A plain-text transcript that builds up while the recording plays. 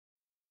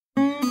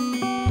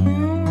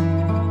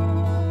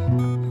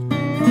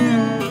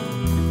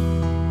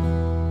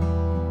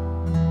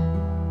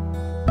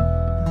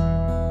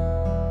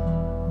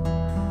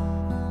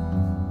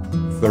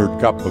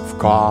cup of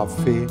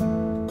coffee,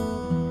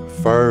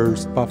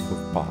 first puff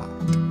of pot.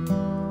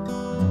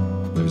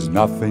 There's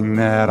nothing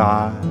that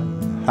I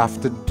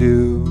have to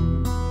do.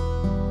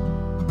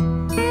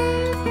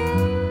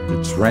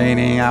 It's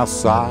raining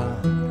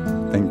outside,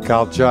 think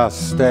I'll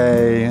just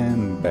stay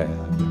in bed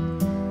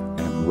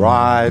and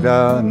write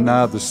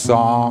another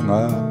song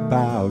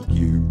about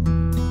you.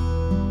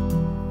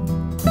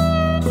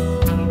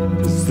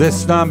 Is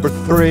this number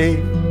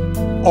 3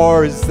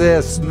 or is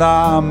this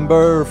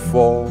number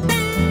 4?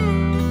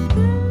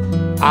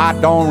 I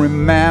don't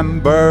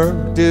remember,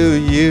 do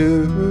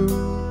you?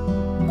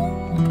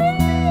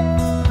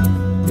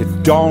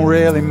 It don't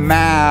really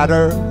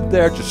matter,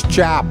 they're just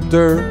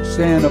chapters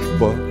in a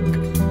book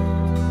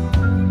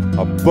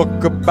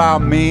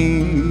about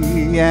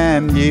me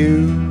and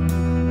you.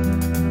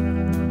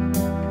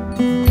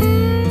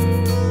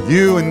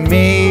 You and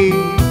me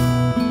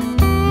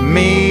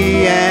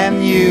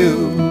and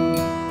you.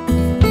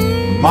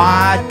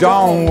 Why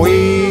don't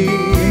we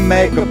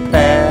make a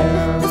pair?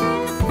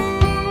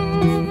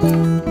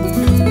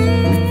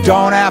 We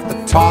don't have to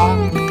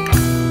talk,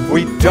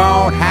 we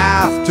don't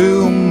have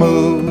to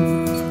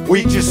move.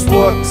 We just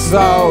look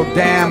so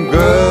damn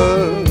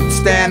good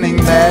standing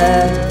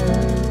there.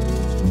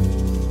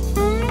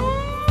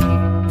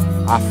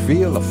 I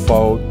feel a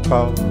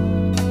photo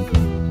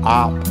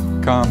op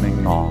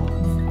coming on.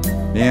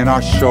 In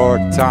our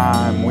short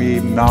time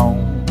we've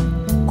known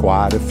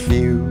quite a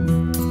few.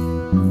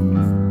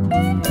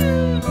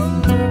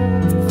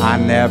 I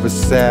never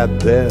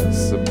said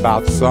this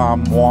about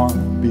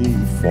someone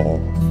before,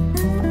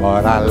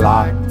 but I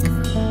like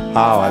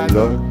how I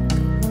look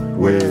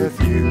with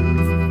you.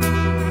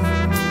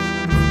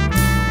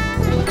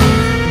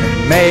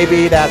 And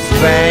maybe that's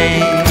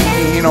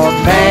vain, or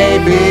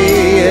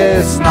maybe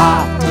it's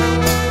not.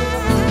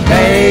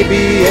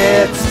 Maybe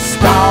it's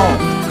stone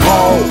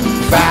cold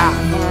fact.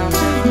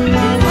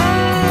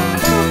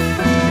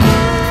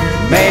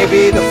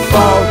 Maybe the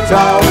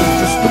photo's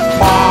just a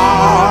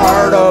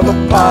part of a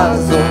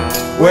puzzle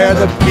where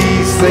the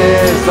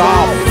pieces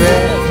all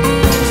fit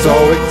so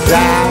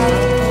exact.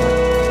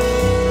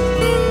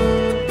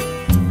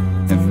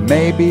 And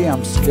maybe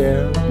I'm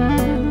scared,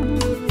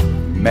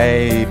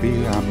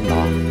 maybe I'm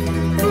not.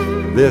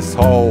 This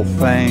whole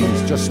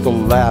thing's just a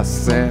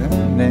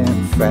lesson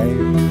in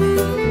faith.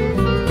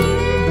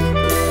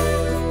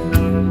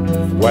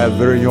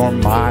 Whether you're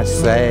my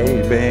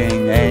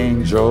saving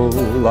angel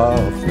of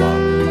love, or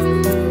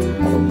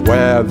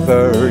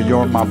whether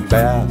you're my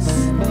best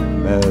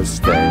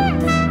mistake.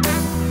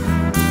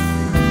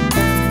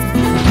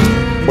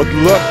 But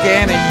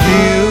looking at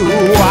you,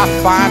 I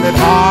find it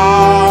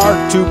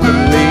hard to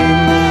believe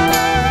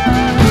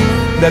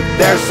that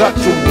there's such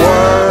a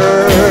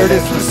word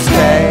as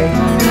mistake.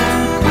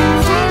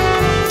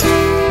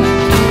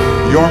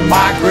 You're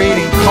my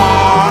greeting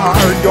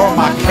card, you're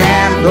my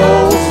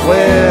candles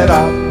lit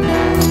up,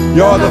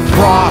 you're the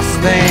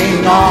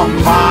frosting on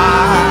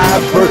my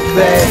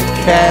birthday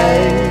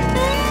cake.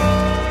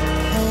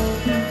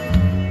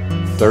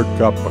 Third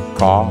cup of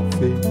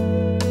coffee,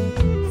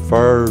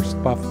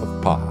 first puff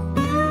of pot.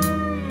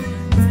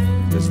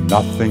 There's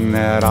nothing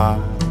that I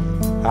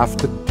have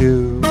to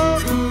do.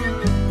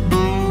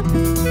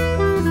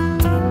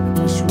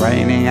 It's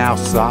raining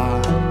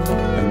outside,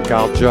 think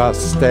I'll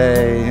just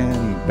stay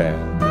in bed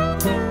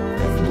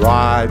and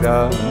write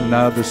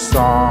another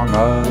song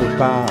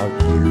about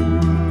you.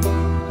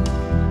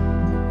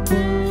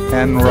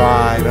 And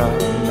write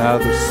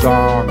another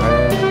song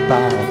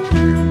about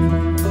you.